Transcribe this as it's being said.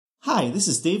Hi, this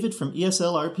is David from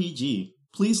ESL RPG.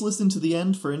 Please listen to the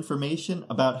end for information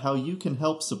about how you can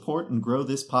help support and grow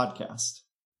this podcast.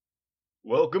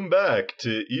 Welcome back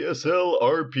to ESL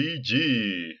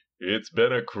RPG. It's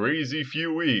been a crazy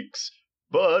few weeks,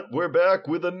 but we're back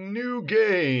with a new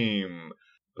game.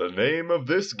 The name of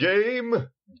this game?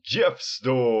 Jeff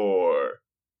Store.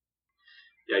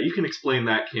 Yeah, you can explain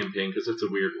that campaign because it's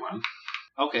a weird one.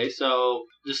 Okay, so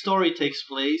the story takes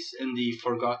place in the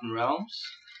Forgotten Realms,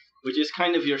 which is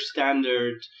kind of your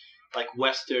standard, like,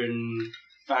 Western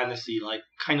fantasy, like,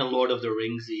 kind of Lord of the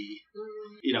Ringsy.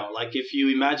 You know, like, if you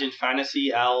imagine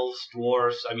fantasy, elves,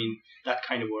 dwarves, I mean, that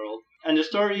kind of world. And the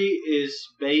story is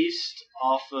based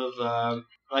off of,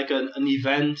 an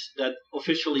event that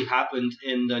officially happened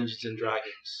in Dungeons &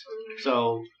 Dragons.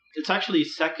 So it's actually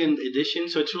 2nd edition,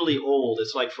 so it's really old.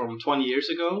 It's like from 20 years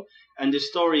ago. And the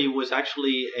story was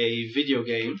actually a video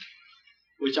game,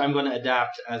 which I'm going to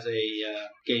adapt as a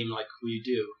game like we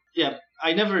do. Yeah,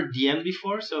 I never DM'd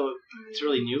before, so it's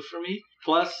really new for me.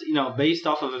 Plus, you know, based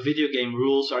off of a video game,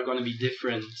 rules are going to be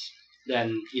different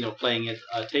than, you know, playing it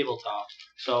tabletop.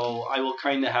 So I will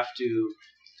kind of have to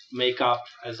make up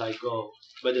as I go.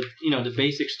 But, the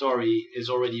basic story is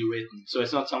already written. So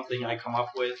it's not something I come up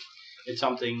with. It's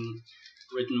something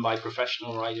written by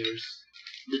professional writers.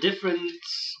 The difference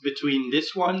between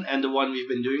this one and the one we've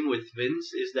been doing with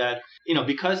Vince is that,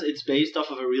 because it's based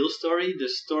off of a real story, the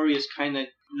story is kind of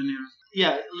linear.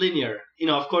 Yeah, linear.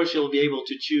 Of course you'll be able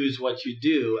to choose what you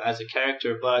do as a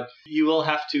character, but you will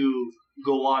have to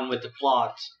go on with the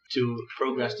plot to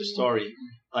progress the story.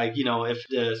 Like, if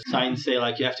the signs say,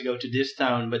 like, you have to go to this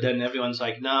town, but then everyone's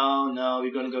like, no,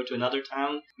 you're going to go to another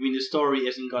town. I mean, the story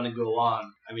isn't going to go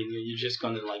on. I mean, you're just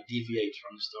going to, like, deviate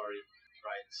from the story.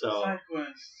 Right, so... Side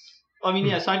quests. I mean,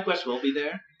 yeah, side quests will be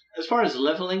there. As far as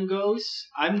leveling goes,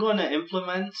 I'm going to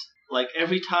implement, like,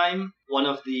 every time one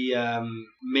of the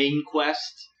main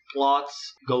quest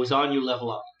plots goes on, you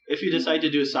level up. If you decide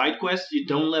to do a side quest, you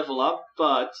don't level up,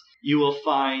 but you will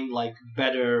find, like,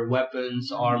 better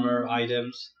weapons, armor,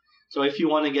 items. So if you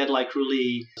want to get, like,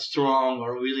 really strong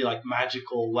or really, like,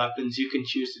 magical weapons, you can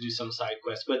choose to do some side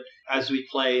quests. But as we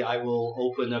play, I will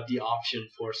open up the option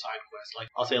for side quests. Like,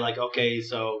 I'll say, like, okay,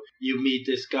 so you meet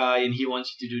this guy and he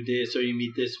wants you to do this, or you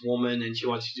meet this woman and she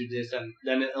wants you to do this, and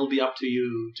then it'll be up to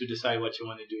you to decide what you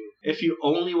want to do. If you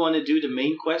only want to do the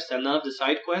main quest and none of the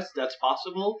side quests, that's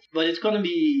possible, but it's going to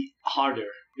be harder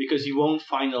because you won't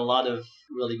find a lot of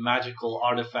really magical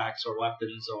artifacts or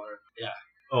weapons or, yeah.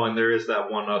 Oh, and there is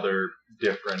that one other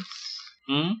difference.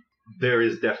 There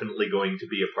is definitely going to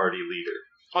be a party leader.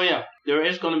 Oh, yeah. There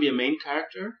is going to be a main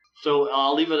character. So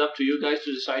I'll leave it up to you guys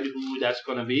to decide who that's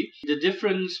going to be. The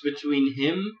difference between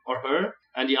him or her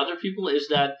and the other people is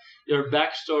that their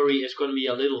backstory is going to be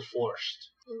a little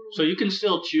forced. So you can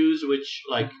still choose which,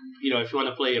 like, if you want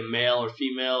to play a male or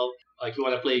female, like you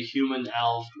want to play a human,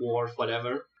 elf, dwarf,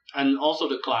 whatever. And also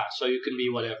the class. So you can be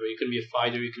whatever. You can be a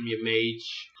fighter, you can be a mage,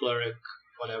 cleric,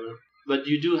 whatever. But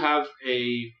you do have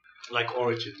a, like,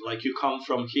 origin. Like, you come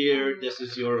from here, this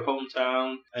is your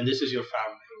hometown, and this is your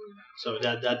family. So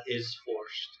that is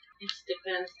forced. It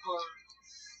depends on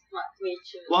what we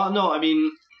choose. Well, no, I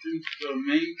mean... The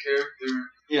main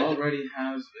character already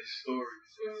has a story.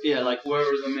 Yeah, like...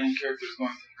 Whoever the main character is going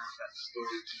to have that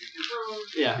story to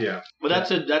begin. Yeah. But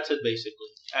that's it basically.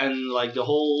 And, like, the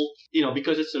whole,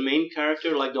 because it's the main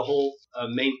character, like, the whole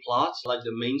main plot, like,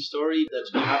 the main story that's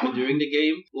going to happen during the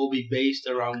game will be based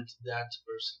around that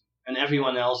person. And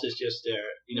everyone else is just their,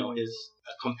 his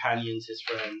companions, his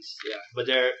friends, yeah. But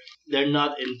they're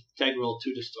not integral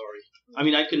to the story. I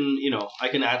mean, I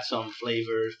can add some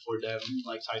flavor for them,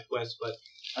 like side quests, but,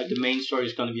 like, the main story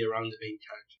is going to be around the main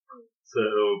character. So,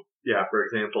 yeah, for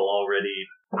example, already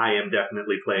I am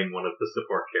definitely playing one of the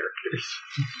support characters.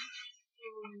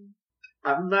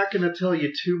 I'm not going to tell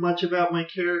you too much about my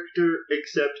character,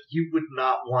 except you would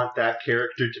not want that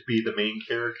character to be the main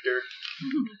character.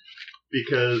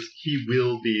 Because he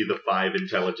will be the 5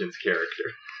 intelligence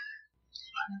character.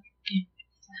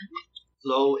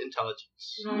 Low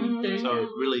intelligence. So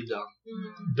really dumb.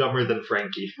 Dumber than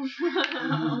Frankie.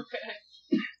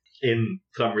 Okay. In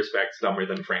some respects, dumber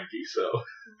than Frankie, so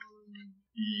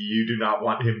you do not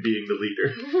want him being the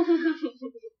leader.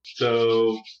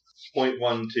 So, point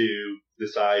 1 to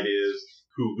decide is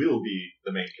who will be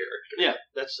the main character.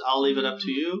 Yeah, I'll leave it up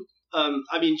to you.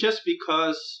 I mean, just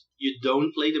because you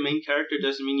don't play the main character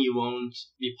doesn't mean you won't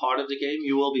be part of the game.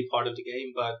 You will be part of the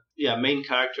game, but yeah, main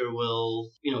character will,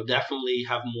 definitely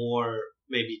have more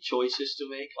maybe choices to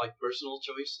make, like personal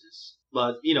choices.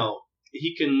 But,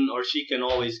 he can or she can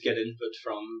always get input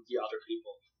from the other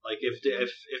people. Like if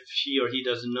she or he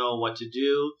doesn't know what to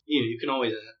do, you can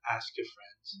always ask your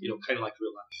friends. Kind of like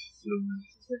real life.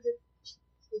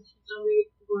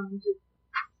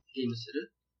 ゲームす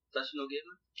る？私のゲー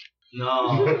ム？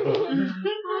 No.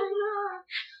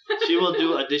 She will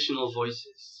do additional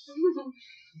voices.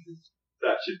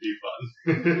 That should be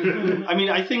fun. I mean,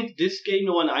 I think this game,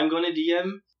 the one I'm going to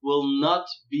DM, will not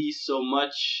be so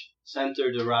much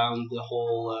centered around the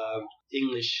whole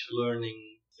English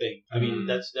learning thing. I mean,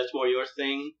 that's more your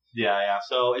thing. Yeah.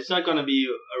 So it's not going to be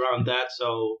around that.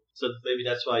 So maybe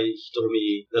that's why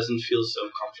Hitomi doesn't feel so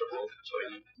comfortable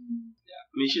joining. Yeah.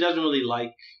 I mean, she doesn't really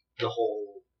like the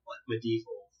whole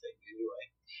medieval thing anyway.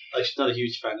 Like, she's not a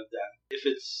huge fan of that. If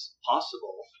it's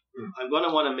possible, I'm going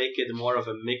to want to make it more of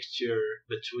a mixture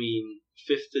between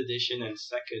 5th edition and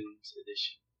 2nd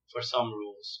edition for some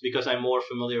rules, because I'm more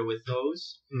familiar with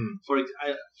those.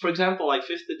 For example, like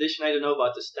 5th edition, I don't know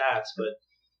about the stats, but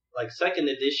like 2nd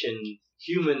edition,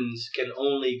 humans can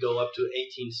only go up to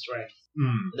 18 strength.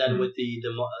 Then with the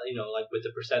with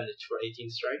the percentage for 18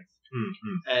 strength.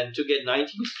 And to get 19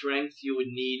 strength, you would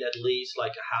need at least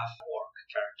like a half orc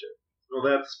character. Well,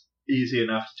 that's easy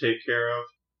enough to take care of.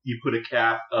 You put a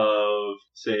cap of,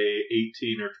 say,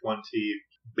 18 or 20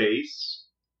 base,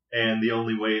 and the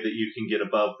only way that you can get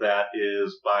above that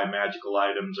is by magical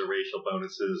items or racial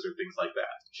bonuses or things like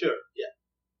that. Sure, yeah.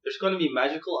 There's going to be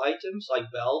magical items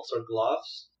like belts or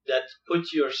gloves that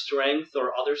put your strength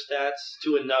or other stats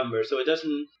to a number. So it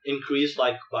doesn't increase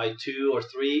like by 2 or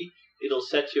 3. It'll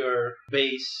set your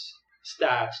base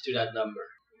stats to that number.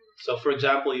 So, for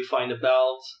example, you find a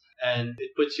belt, and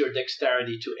it puts your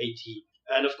dexterity to 18.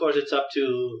 And of course, it's up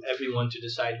to everyone to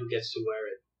decide who gets to wear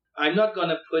it. I'm not going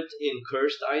to put in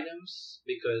cursed items,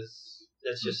 because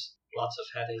that's just lots of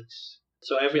headaches.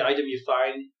 So every item you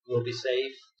find will be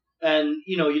safe. And,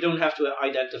 you don't have to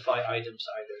identify items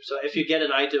either. So if you get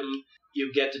an item,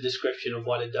 you get the description of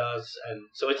what it does. And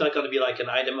so it's not going to be like an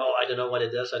item, I don't know what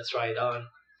it does, let's try it on.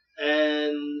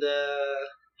 And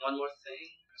one more thing.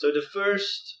 So the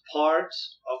first part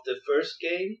of the first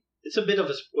game, it's a bit of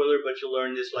a spoiler, but you'll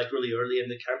learn this like really early in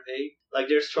the campaign. Like,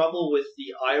 there's trouble with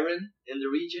the iron in the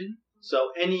region.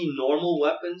 So any normal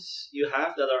weapons you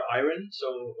have that are iron,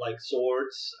 so like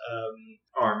swords,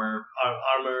 armor.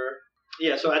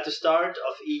 Yeah, so at the start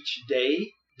of each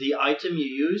day, the item you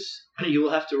use, you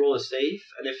will have to roll a save.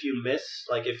 And if you miss,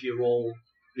 like if you roll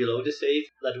below the save,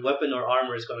 that weapon or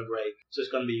armor is going to break. So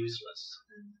it's going to be useless.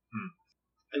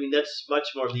 I mean, that's much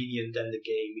more lenient than the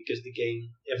game, because the game,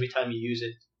 every time you use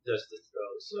it, does the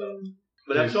throw. So,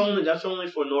 but that's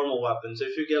only for normal weapons.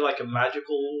 If you get like a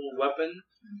magical weapon,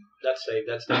 that's safe.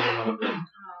 That's never going to break.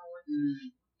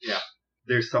 Yeah,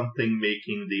 there's something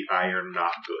making the iron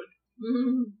not good.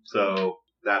 So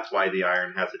that's why the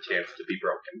iron has a chance to be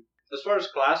broken. As far as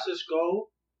classes go,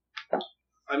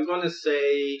 I'm going to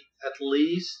say at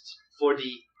least for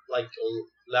the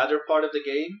latter part of the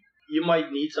game, you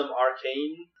might need some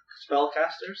arcane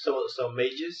spellcasters, so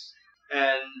mages.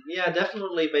 And yeah,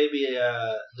 definitely maybe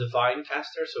a divine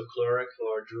caster, so cleric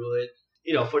or druid,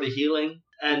 for the healing.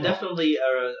 And definitely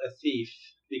a thief,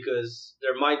 because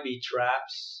there might be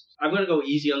traps. I'm going to go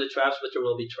easy on the traps, but there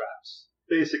will be traps.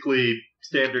 Basically,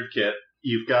 standard kit.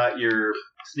 You've got your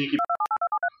sneaky,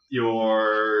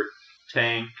 your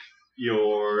tank,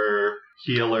 your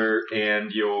healer,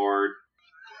 and your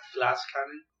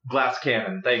glass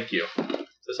cannon, thank you.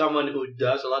 So someone who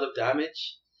does a lot of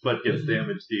damage, but gets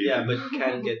damaged easy. Yeah, but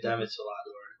can get damaged a lot,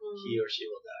 or he or she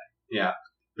will die. Yeah,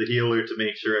 the healer to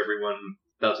make sure everyone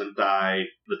doesn't die,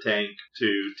 the tank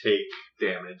to take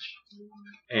damage,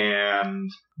 and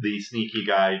the sneaky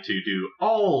guy to do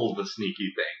all the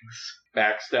sneaky things.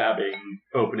 Backstabbing,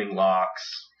 opening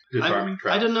locks, disarming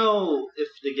traps. I don't know if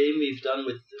the game we've done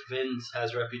with Vince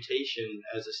has reputation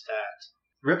as a stat.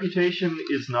 Reputation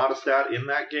is not a stat in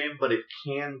that game, but it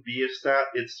can be a stat.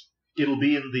 It'll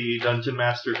be in the Dungeon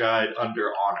Master Guide under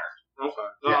Honor. Okay.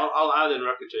 Yeah. I'll add in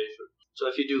reputation. So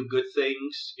if you do good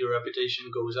things, your reputation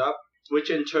goes up, which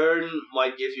in turn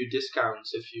might give you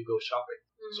discounts if you go shopping.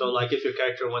 So like if your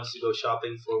character wants to go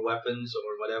shopping for weapons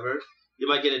or whatever, you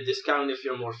might get a discount if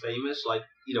you're more famous, like,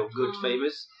 good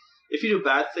famous. If you do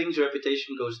bad things, your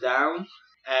reputation goes down.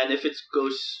 And if it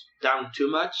goes down too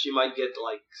much, you might get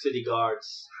like city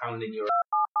guards hounding your.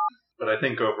 But I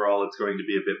think overall it's going to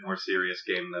be a bit more serious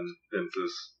game than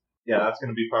Vince's. Yeah, that's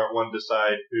going to be part one.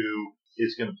 Decide who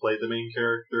is going to play the main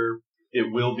character.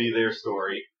 It will be their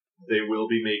story. They will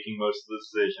be making most of the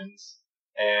decisions.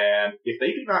 And if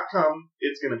they do not come,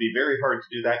 it's going to be very hard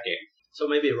to do that game. So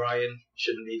maybe Ryan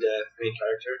shouldn't be the main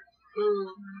character.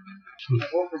 I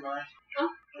vote for mine.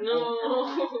 No.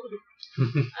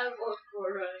 I vote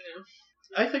for Ryan.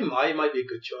 I think Mai might be a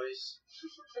good choice.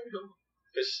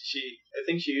 Because I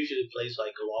think she usually plays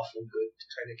like lawful good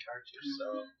kind of characters, so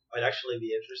might actually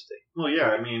be interesting. Well,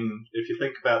 yeah, I mean, if you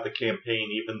think about the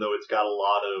campaign, even though it's got a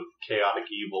lot of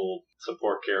chaotic evil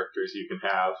support characters you can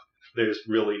have, there's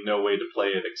really no way to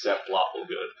play it except lawful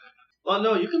good. Well,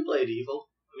 no, you can play it evil.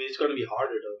 I mean, it's going to be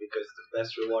harder though because the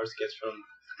best rewards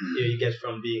you get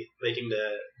from making the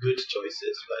good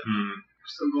choices. But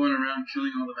Still going around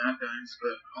killing all the bad guys,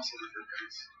 but also the good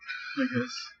guys, I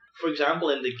guess. for example,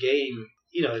 in the game,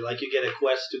 like you get a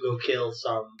quest to go kill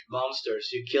some monsters.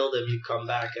 You kill them, you come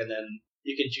back, and then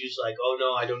you can choose like, oh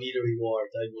no, I don't need a reward.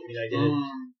 I didn't.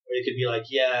 Or you could be like,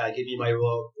 yeah, give me my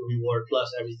reward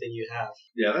plus everything you have.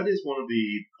 Yeah, that is one of the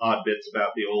odd bits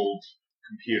about the old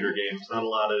computer games. Not a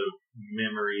lot of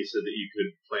memory so that you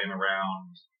could plan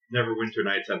around. Neverwinter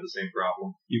Nights had the same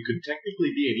problem. You could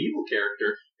technically be an evil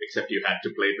character, except you had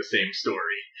to play the same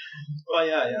story. Oh,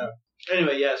 yeah.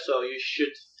 Anyway, yeah, so you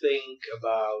should think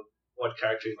about what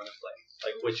character you want to play.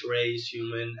 Like which race,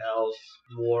 human, elf,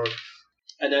 dwarf,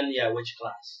 and then, which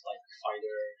class, like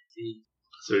fighter, thief.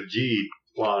 So,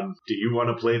 Juan, do you want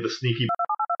to play the sneaky...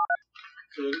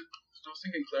 Good. I was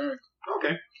thinking cleric.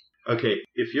 Okay,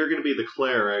 if you're going to be the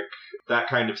cleric, that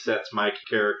kind of sets my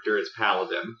character as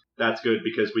paladin. That's good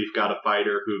because we've got a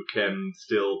fighter who can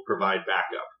still provide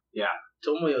backup. Yeah.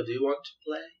 Tomoyo, do you want to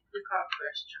play? The card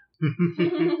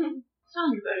question.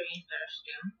 Sounds very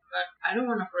interesting, but I don't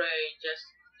want to play just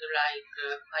like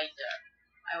a fighter.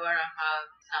 I want to have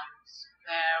some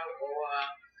spell or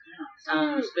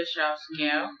some special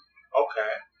skill.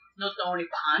 Okay. Not only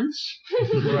punch.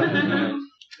 Right.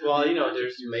 Well,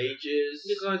 there's mages.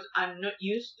 Because I'm not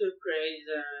used to play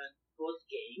the board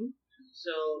game.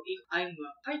 So if I'm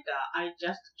a fighter, I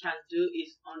just can do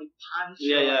is only punch.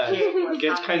 Yeah. Or It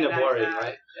gets kind of like boring, that.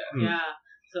 right? Yeah.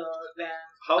 So then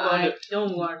How about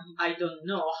I don't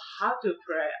know how to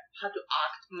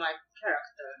act my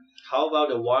character. How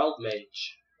about a wild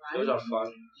mage? Right? Those are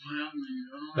fun.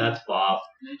 That's Bob.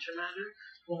 Nature magic?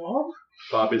 Bob?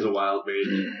 Bob is a wild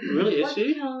mage. Really, is What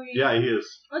he? can we- Yeah, he is.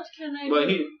 What can I But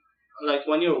do? like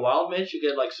when you're a wild mage, you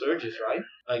get like surges, right?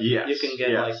 Like Yes, you can get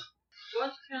yes.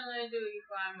 What can I do if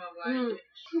I'm a wild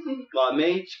mage? well, a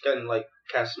mage can like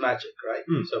cast magic, right?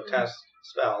 So cast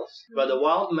spells. But a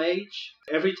wild mage,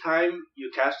 every time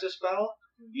you cast a spell,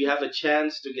 you have a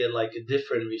chance to get like a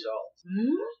different result.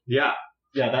 Yeah,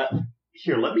 that...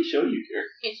 Here, let me show you here.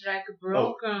 It's like a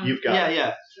broken. You've got it.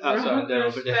 Yeah. Oh, sorry, they're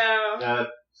over there. spell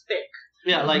stick.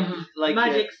 Yeah, like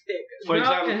magic stick. for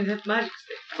example- Broken magic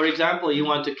stick. for example, you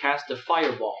want to cast a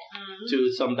fireball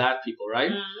to some bad people,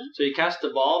 right? So you cast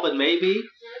the ball, but maybe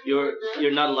you're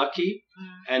not lucky,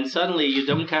 and suddenly you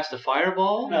don't cast a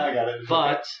fireball, I got it.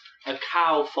 but a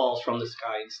cow falls from the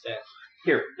sky instead.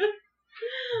 Here.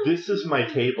 This is my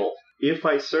table. If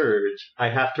I surge, I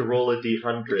have to roll a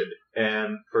d100.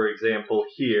 And, for example,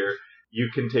 here, you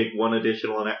can take one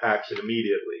additional action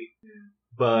immediately.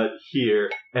 But here,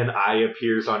 an eye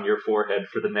appears on your forehead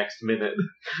for the next minute.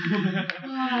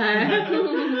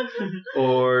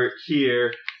 Or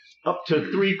here, up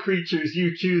to 3 creatures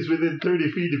you choose within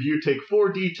 30 feet of you take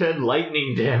 4d10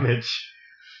 lightning damage.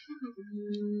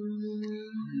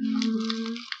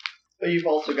 But you've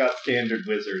also got standard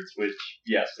wizards, which,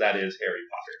 yes, that is Harry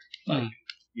Potter. Like,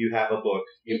 you have a book,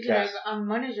 you It's cast... like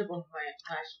unmanageable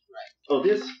magic, right? Oh,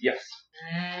 this? Yes.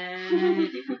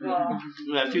 Difficult.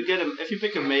 Yeah, if you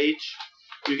pick a mage,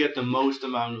 you get the most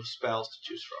amount of spells to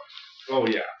choose from. Oh,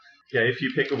 yeah. Yeah, if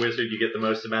you pick a wizard, you get the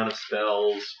most amount of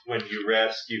spells. When you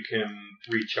rest, you can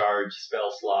recharge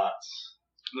spell slots.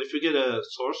 And if you get a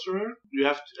sorcerer, you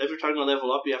have to, every time you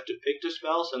level up, you have to pick the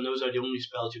spells, and those are the only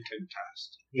spells you can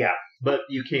cast. Yeah, but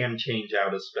you can change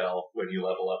out a spell when you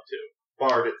level up too.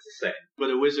 Bard, it's the same.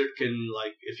 But a wizard can,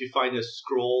 like, if you find a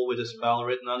scroll with a spell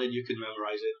written on it, you can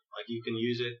memorize it. Like, you can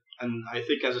use it. And I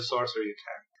think as a sorcerer, you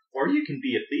can. Or you can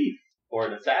be a thief or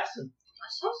an assassin.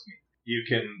 Assassin. You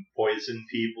can poison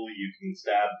people, you can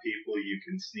stab people, you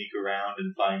can sneak around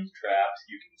and find traps,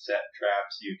 you can set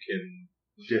traps, you can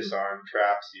disarm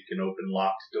traps, you can open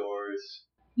locked doors.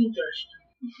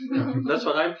 Interesting. That's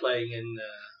what I'm playing in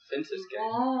Vince's game.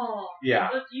 Oh. Yeah.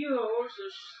 But you are also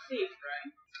thief,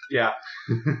 right? Yeah.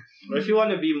 But if you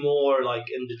want to be more, like,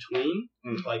 in between,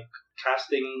 like,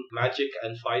 casting magic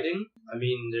and fighting, I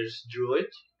mean, there's Druid.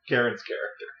 Karen's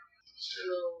character.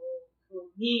 So, for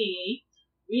me,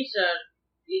 wizard,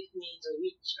 it means a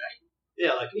witch, right?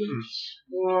 Yeah, like Witch.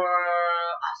 Or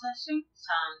assassin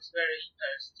sounds very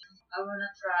interesting. I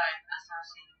wanna try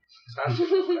assassin.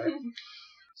 right?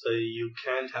 So you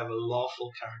can't have a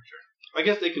lawful character. I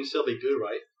guess they can still be good,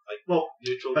 right? Like, Well,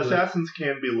 neutral good. assassins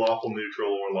can be lawful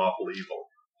neutral or lawful evil.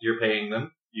 You're paying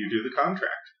them. You do the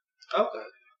contract. Okay.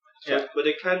 So, Yeah. but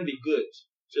it can be good,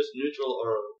 just neutral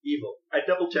or evil. I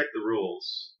double-checked the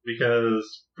rules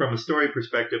because from a story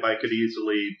perspective, I could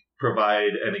easily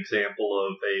provide an example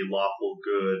of a lawful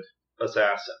good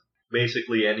assassin.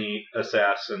 Basically, any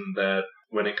assassin that,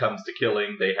 when it comes to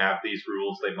killing, they have these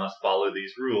rules, they must follow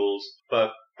these rules.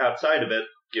 But outside of it,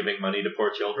 giving money to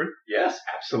poor children? Yes,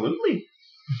 absolutely.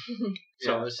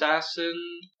 So assassin,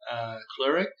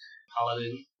 cleric,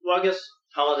 paladin. Well, I guess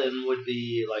paladin would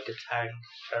be like a tank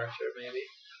character, maybe.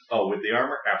 Oh, with the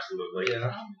armor? Absolutely.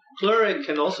 Yeah. Cleric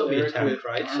can also be a Cleric tank, with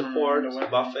right? armor Support, and a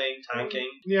weapon. buffing, tanking.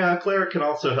 Yeah, cleric can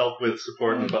also help with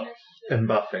support and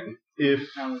buffing. If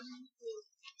Paladin.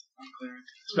 I'm cleric.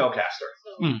 spellcaster.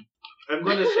 I'm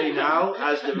going to say now,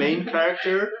 as the main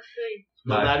character,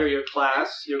 no Right. matter your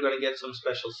class, you're going to get some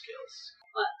special skills.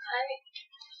 But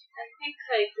I think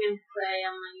I can play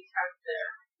a main character.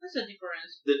 What's the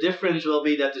difference? The difference will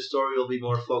be that the story will be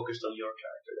more focused on your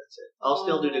character, that's it. I'll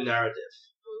still do the narrative.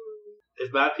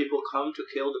 If bad people come to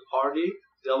kill the party,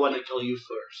 they'll want to kill you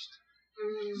first.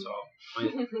 So,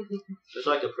 it's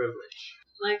like a privilege.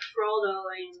 Like Frodo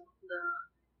in the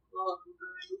Lord of the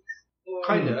Rings. Or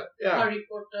Kinda, yeah. Harry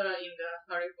Potter in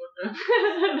the Harry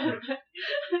Potter.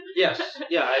 Yes,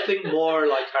 yeah, I think more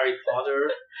like Harry Potter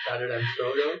rather than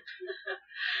Frodo.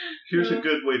 Here's a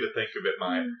good way to think of it,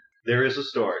 Maya. There is a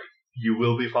story. You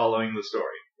will be following the story.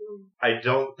 I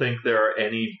don't think there are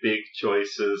any big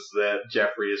choices that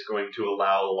Jeffrey is going to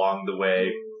allow along the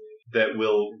way that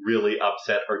will really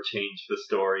upset or change the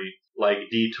story, like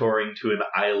detouring to an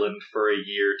island for a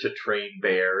year to train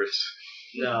bears.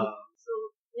 No. So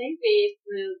maybe it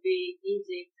will be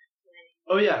easy to play.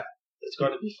 Oh yeah, it's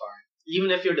going to be fine.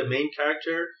 Even if you're the main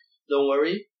character, don't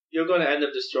worry. You're going to end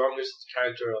up the strongest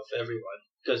character of everyone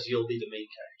because you'll be the main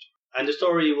character. And the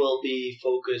story will be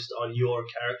focused on your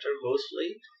character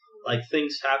mostly. Like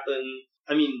things happen,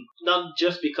 I mean, not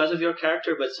just because of your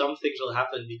character, but some things will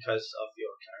happen because of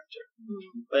your character.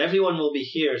 But everyone will be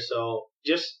here, so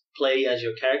just play as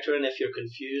your character, and if you're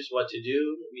confused what to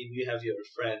do, I mean, you have your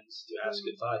friends to ask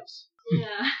advice.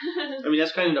 Yeah. I mean,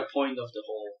 that's kind of the point of the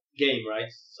whole game,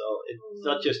 right? So it's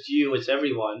not just you, it's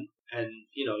everyone, and,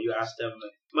 you know, you ask them.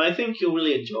 But I think you'll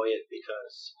really enjoy it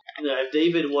because, you know, if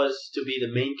David was to be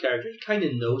the main character, he kind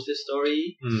of knows the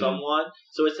story somewhat,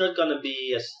 so it's not going to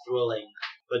be as thrilling.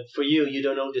 But for you, you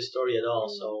don't know the story at all,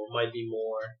 so it might be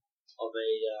more of a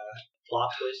plot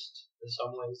twist in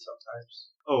some ways sometimes.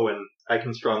 Oh, and I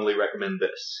can strongly recommend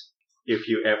this. If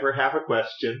you ever have a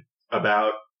question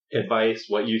about advice,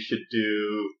 what you should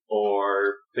do,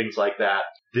 or things like that,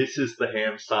 this is the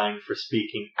hand sign for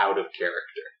speaking out of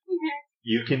character.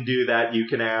 You can do that. You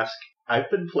can ask. I've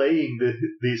been playing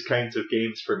these kinds of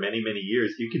games for many, many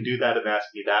years. You can do that and ask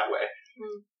me that way.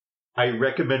 I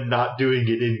recommend not doing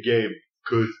it in-game,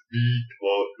 because we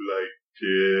talk like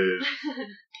this.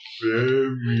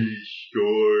 Very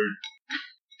short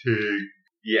thing.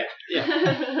 Yeah.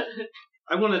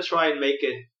 I'm going to try and make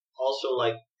it also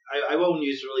like, I won't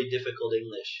use really difficult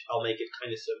English. I'll make it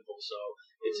kind of simple so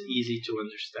it's easy to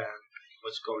understand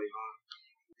what's going on.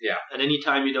 Yeah. And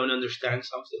anytime you don't understand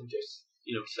something, just,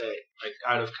 you know, say like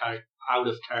out of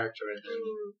character, and then,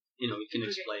 you know, you can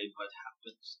explain what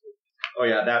happens. Oh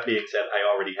yeah, that being said, I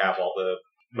already have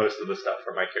most of the stuff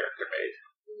for my character made.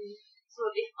 So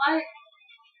if I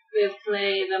will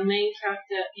play the main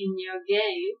character in your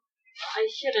game, I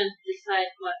shouldn't decide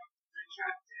what the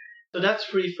character. So that's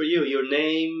free for you. Your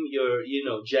name, your, you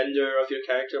know, gender of your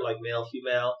character, like male,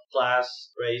 female,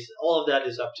 class, race, all of that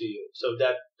is up to you. So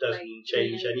that doesn't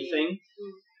change anything.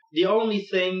 The only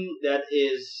thing that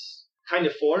is kind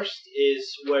of forced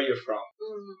is where you're from.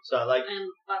 So like, And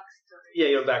backstory. yeah,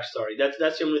 your backstory. That's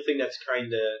the only thing that's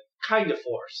kind of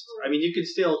forced. I mean, you can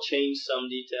still change some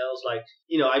details. Like,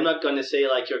 you know, I'm not gonna say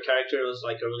like your character was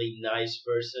like a really nice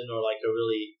person or like a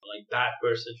really like bad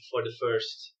person for the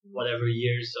first whatever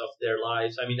years of their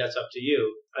lives. I mean, that's up to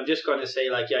you. I'm just gonna say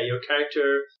like, yeah, your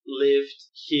character lived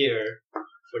here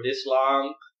for this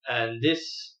long, and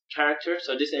this character,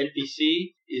 so this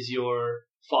NPC is your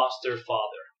foster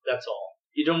father. That's all.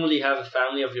 You don't really have a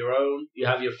family of your own. You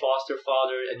have your foster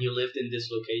father, and you lived in this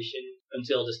location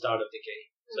until the start of the game.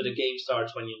 So the game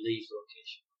starts when you leave the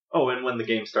location. Oh, and when the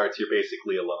game starts, you're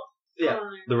basically alone. Yeah.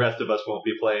 The rest of us won't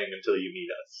be playing until you meet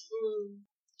us.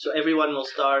 So everyone will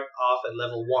start off at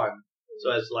level 1.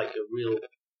 So as like a real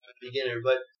beginner.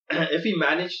 But if you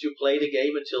manage to play the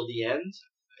game until the end,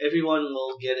 everyone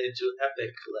will get into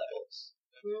epic levels.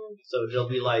 So they'll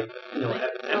be like, you know,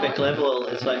 epic level.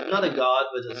 It's like not a god,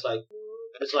 but it's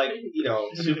like, you know,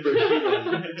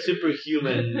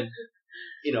 superhuman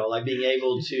like being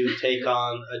able to take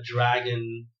on a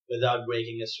dragon without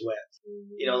breaking a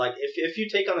sweat. Like if you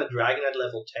take on a dragon at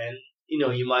level 10,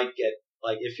 you might get,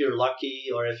 like, if you're lucky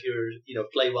or if you're,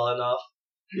 play well enough,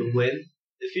 you'll win.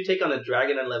 If you take on a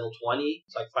dragon at level 20,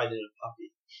 it's like fighting a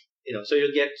puppy. So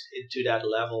you'll get to that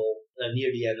level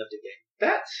near the end of the game.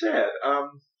 That said,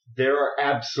 there are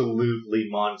absolutely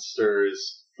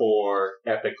monsters for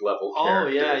epic level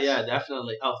characters. Oh, yeah,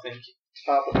 definitely. Oh, thank you.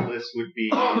 Top of the list would be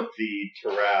the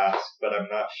Tarask, but I'm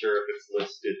not sure if it's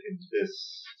listed in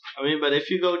this. But if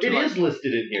you go to... It is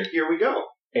listed in here. Here we go.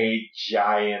 A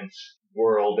giant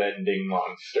world-ending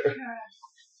monster. Yes.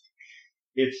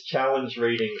 Its challenge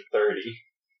rating 30.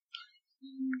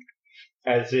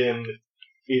 As in,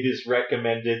 it is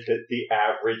recommended that the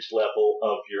average level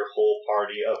of your whole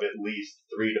party of at least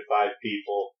 3 to 5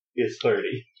 people is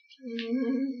 30.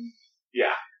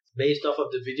 Yeah. Based off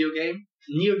of the video game,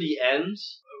 near the end,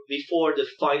 before the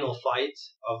final fight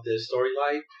of the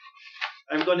storyline,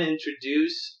 I'm going to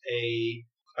introduce a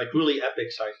really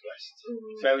epic side quest.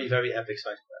 Very, very epic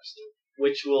side quest,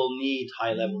 which will need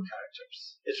high-level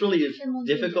characters. It's really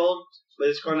difficult, but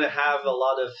it's going to have a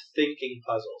lot of thinking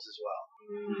puzzles as well.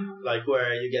 Like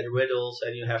where you get riddles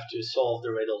and you have to solve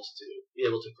the riddles to be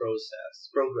able to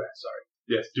progress.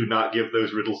 Yes, do not give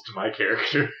those riddles to my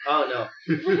character. Oh, no.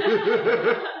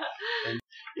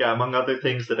 Yeah, among other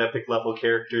things that epic level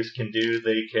characters can do,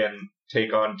 they can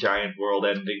take on giant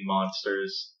world-ending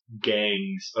monsters,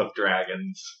 gangs of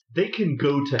dragons. They can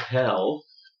go to hell.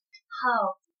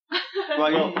 How?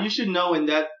 Well, you should know in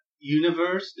that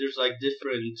universe, there's like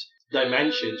different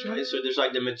dimensions, right? So there's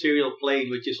like the material plane,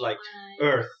 which is like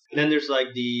Earth. And then there's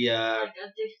like the...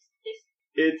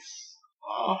 It's...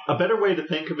 a better way to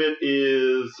think of it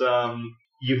is...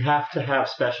 you have to have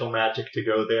special magic to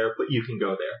go there, but you can go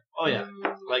there. Oh, yeah.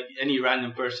 Like any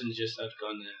random person is just not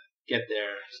gonna get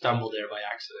there, stumble there by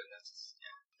accident.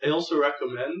 I also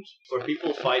recommend for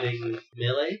people fighting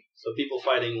melee, so people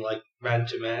fighting like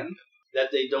man-to-man, that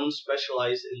they don't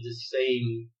specialize in the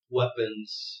same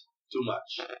weapons too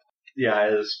much. Yeah,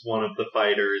 as one of the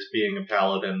fighters being a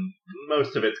paladin,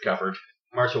 most of it's covered.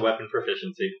 Martial weapon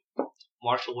proficiency.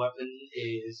 Martial weapon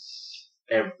is...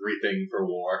 everything for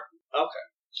war. Okay.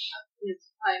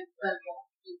 It's 5 level.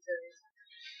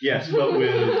 Yes, but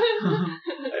with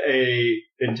a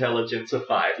intelligence of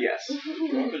 5, yes.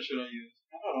 What weapon should I use?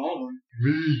 How about all of them?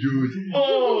 We use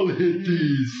all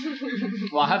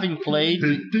hitties! While having played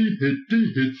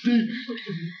Hitty.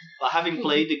 While having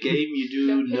played the game, you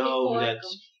do know that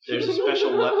there's a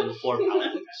special weapon for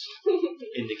paladins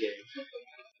in the game.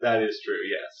 That is true,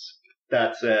 yes.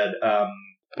 That said,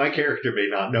 my character may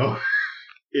not know.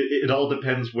 It all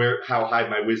depends how high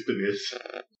my wisdom is.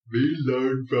 We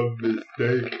learn from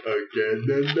mistake again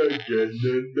and again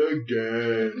and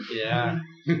again. Yeah.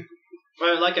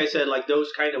 Well, like I said, like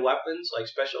those kind of weapons, like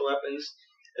special weapons,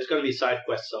 it's going to be side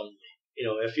quests only.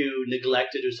 If you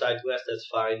neglect to do side quests,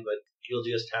 that's fine, but you'll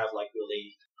just have like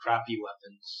really crappy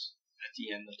weapons at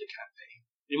the end of the campaign.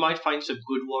 You might find some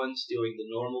good ones during the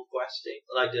normal questing,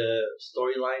 like the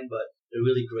storyline, but the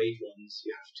really great ones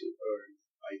you have to earn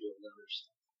by doing other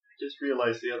stuff. Just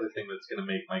realized the other thing that's going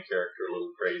to make my character a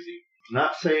little crazy.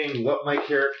 Not saying what my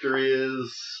character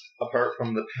is apart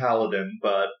from the paladin,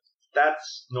 but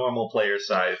that's normal player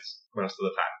size most of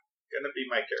the time. Gonna be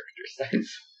my character size.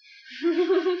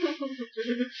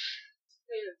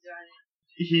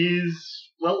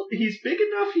 He's big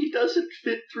enough he doesn't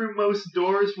fit through most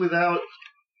doors without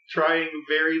trying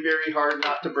very, very hard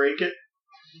not to break it.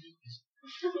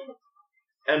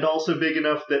 And also big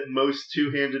enough that most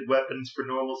two-handed weapons for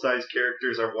normal-sized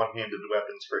characters are one-handed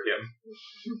weapons for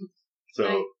him. So...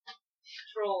 Like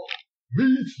troll.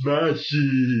 Me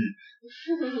smashy!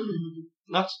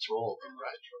 Not troll,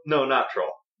 right? No, not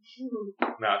troll.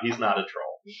 No, he's not a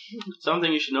troll.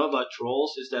 Something you should know about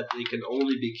trolls is that they can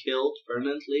only be killed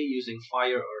permanently using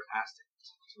fire or acid.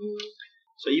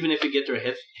 So even if you get their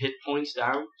hit points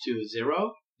down to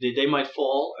 0, they might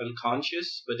fall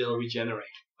unconscious, but they'll regenerate.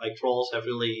 Like trolls have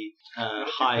really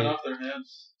high... Cut off their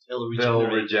heads. They'll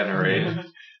regenerate.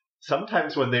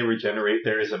 Sometimes when they regenerate,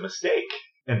 there is a mistake.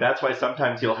 And that's why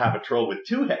sometimes you'll have a troll with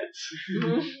 2 heads.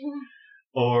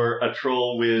 Or a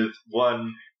troll with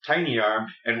 1 tiny arm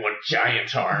and 1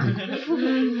 giant arm.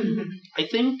 I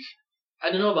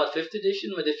don't know about 5th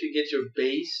edition, but if you get your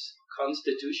base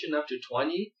constitution up to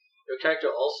 20, your character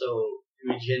also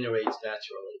regenerates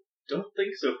naturally. Don't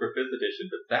think so for 5th edition,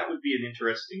 but that would be an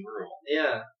interesting rule.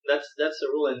 Yeah, that's the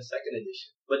rule in 2nd edition.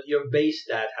 But your base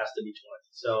stat has to be 20.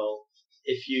 So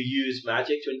if you use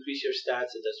magic to increase your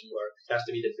stats, it doesn't work. It has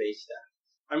to be the base stat.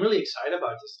 I'm really excited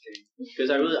about this game because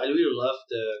I really love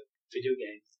the video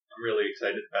game. I'm really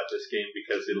excited about this game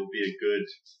because it'll be a good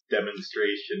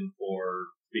demonstration for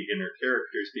beginner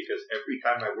characters, because every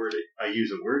time I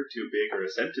use a word too big or a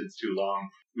sentence too long,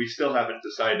 we still haven't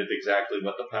decided exactly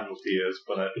what the penalty is,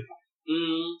 but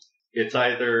it's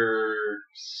either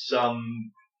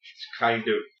some kind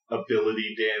of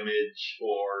ability damage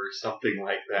or something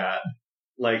like that.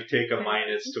 Like take a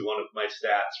minus to one of my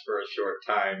stats for a short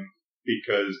time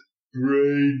because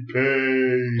brain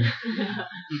pain.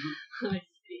 I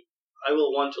see. I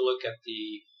will want to look at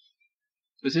the...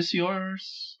 Was this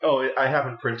yours? Oh, I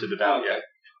haven't printed it out Okay. yet.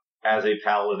 As a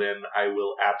paladin, I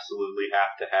will absolutely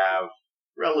have to have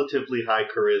relatively high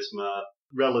charisma,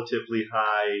 relatively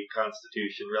high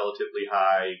constitution, relatively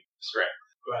high strength.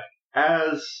 Right.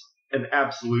 As an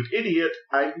absolute idiot,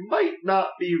 I might not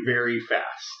be very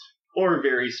fast or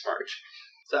very smart.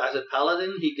 So as a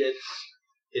paladin, he gets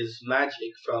his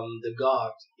magic from the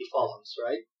god he follows,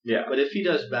 right? Yeah. But if he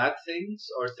does bad things,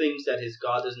 or things that his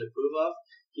god doesn't approve of,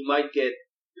 he might get...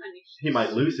 He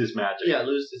might lose his magic. Yeah,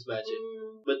 lose his magic.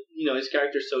 But, his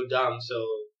character's so dumb, so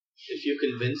if you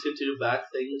convince him to do bad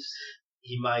things,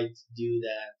 he might do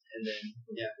that, and then,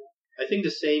 yeah. I think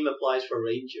the same applies for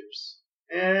rangers.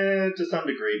 To some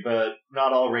degree, but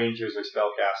not all rangers are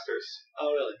spellcasters.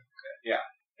 Oh, really?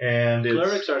 And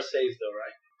Clerics are safe, though,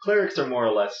 right? Clerics are more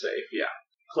or less safe, yeah.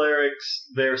 Clerics,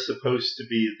 they're supposed to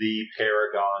be the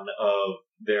paragon of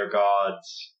their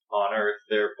gods on Earth,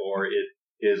 therefore it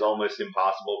is almost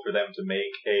impossible for them to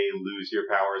make a lose your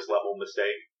powers level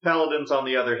mistake. Paladins, on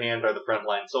the other hand, are the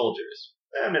frontline soldiers,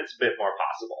 and it's a bit more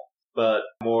possible. But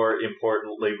more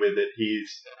importantly with it,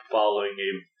 he's following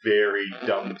a very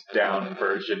dumbed down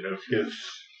version of his...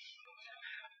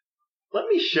 Let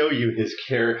me show you his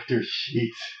character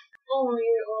sheet. Oh,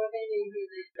 you're already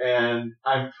really... And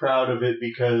I'm proud of it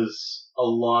because a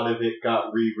lot of it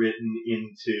got rewritten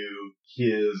into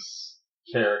his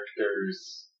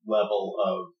character's level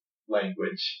of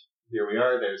language. Here we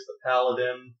are, there's the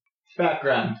paladin.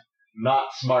 Background,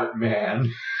 not smart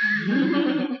man.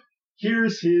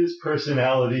 Here's his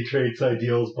personality traits,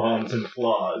 ideals, bonds, and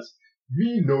flaws.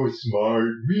 Me no smart,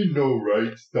 me no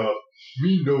write stuff,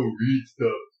 me no read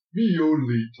stuff, me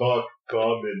only talk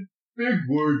common. Big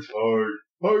words hard,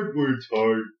 hard words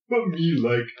hard, but me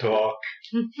like talk.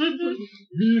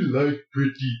 Me like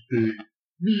pretty thing,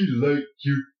 me like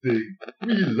cute thing,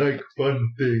 me like fun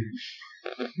things.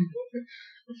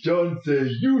 John say,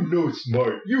 you no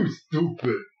smart, you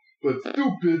stupid, but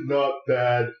stupid not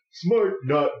bad, smart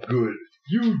not good.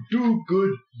 You do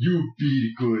good, you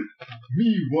be good.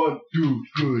 Me want do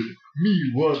good,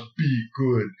 me want be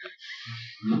good.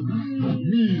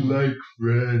 Me like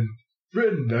friend,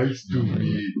 friend nice to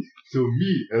me, so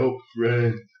me help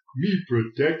friend, me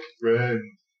protect friend,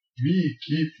 me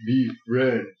keep me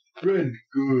friend, friend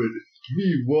good,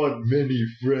 me want many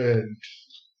friends.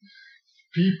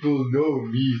 People know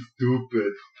me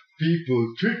stupid,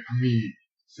 people trick me,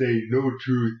 say no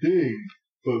true thing,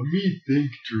 but me think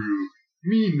true,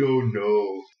 me no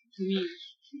know. Me.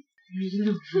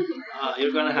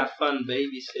 You're gonna have fun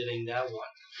babysitting that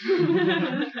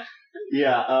one.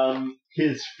 Yeah,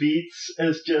 his feats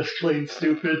as just plain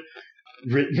stupid,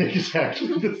 written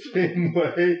exactly the same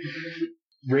way.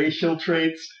 Racial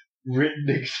traits, written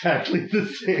exactly the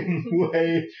same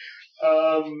way.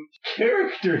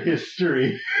 Character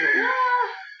history,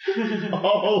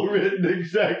 all written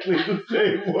exactly the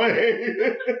same way.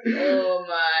 Oh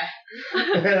my.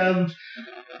 And,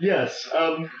 yes,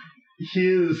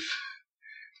 his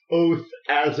oath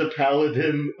as a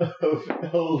paladin of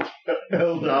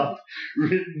Eldop,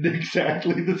 written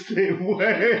exactly the same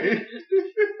way.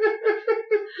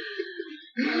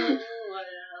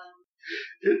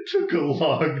 It took a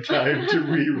long time to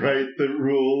rewrite the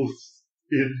rules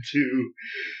into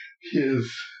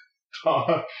his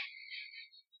talk.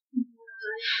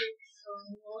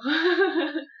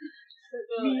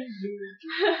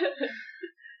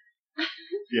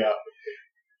 Yeah,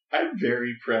 I'm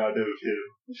very proud of him.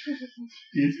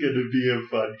 He's gonna be a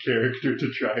fun character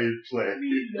to try and play.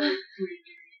 I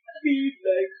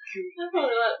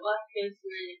forgot what his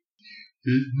name.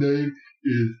 His name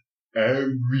is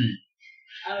Ari.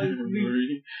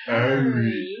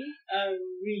 Ari.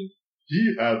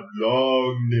 He have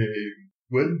long name.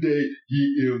 One day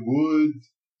he in woods,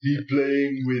 he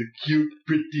playing with cute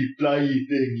pretty flyy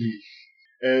thingy.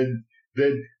 And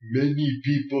then many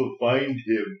people find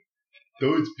him.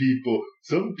 Those people,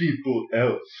 some people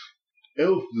elf.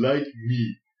 Elf like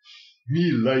me.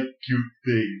 Me like cute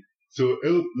thing. So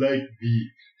elf like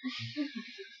me.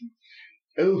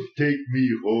 Elf take me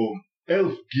home.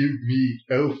 Elf give me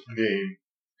elf name.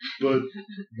 but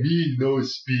me no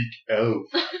speak elf.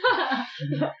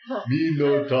 Me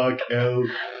no talk elf.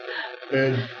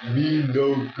 And me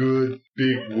no good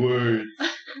big words.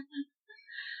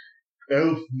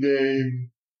 Elf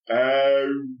name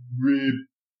Aribabsifi.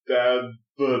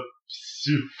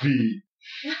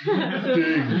 He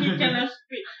cannot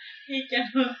speak. He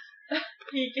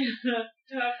cannot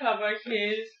talk about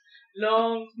his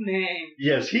long name.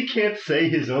 Yes, he can't say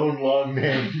his own long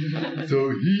name. So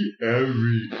he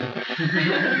Ari.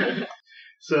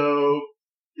 So,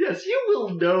 yes, you will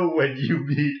know when you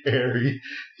meet Ari.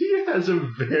 He has a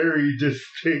very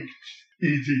distinct,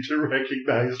 easy to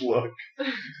recognize look.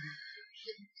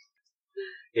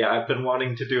 Yeah, I've been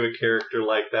wanting to do a character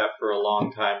like that for a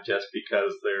long time just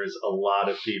because there's a lot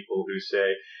of people who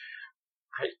say,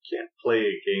 I can't play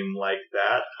a game like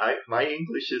that. My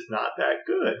English is not that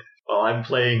good. Well, I'm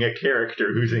playing a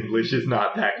character whose English is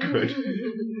not that good.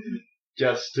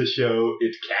 Just to show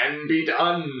it can be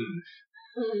done.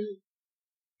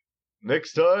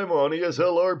 Next time on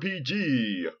ESL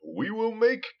RPG, we will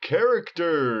make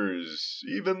characters,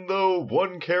 even though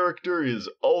one character is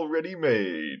already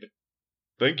made.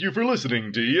 Thank you for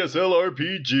listening to ESL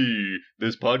RPG.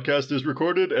 This podcast is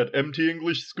recorded at MT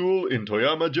English School in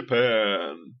Toyama,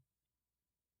 Japan.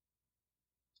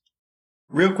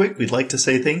 Real quick, we'd like to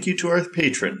say thank you to our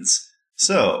patrons.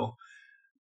 So,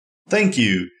 thank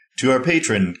you to our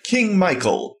patron, King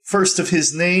Michael, first of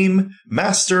his name,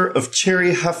 master of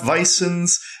Cherry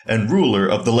Halfweissens, and ruler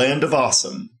of the Land of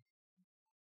Awesome.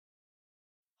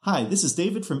 Hi, this is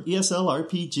David from ESL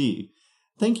RPG.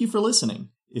 Thank you for listening.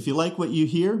 If you like what you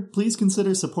hear, please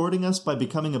consider supporting us by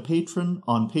becoming a patron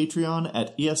on Patreon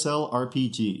at ESL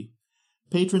RPG.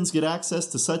 Patrons get access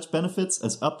to such benefits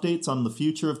as updates on the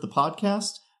future of the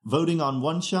podcast, voting on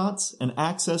one-shots, and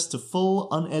access to full,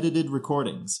 unedited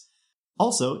recordings.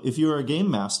 Also, if you are a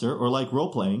game master or like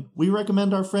role-playing, we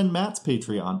recommend our friend Matt's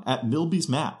Patreon at Milby's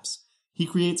Maps. He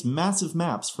creates massive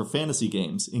maps for fantasy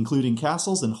games, including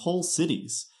castles and whole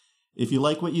cities. If you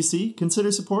like what you see,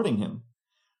 consider supporting him.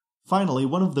 Finally,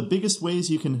 one of the biggest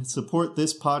ways you can support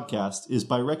this podcast is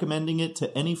by recommending it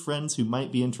to any friends who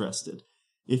might be interested.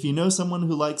 If you know someone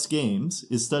who likes games,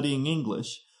 is studying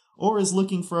English, or is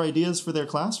looking for ideas for their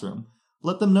classroom,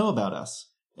 let them know about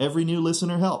us. Every new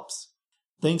listener helps.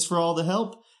 Thanks for all the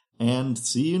help, and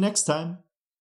see you next time.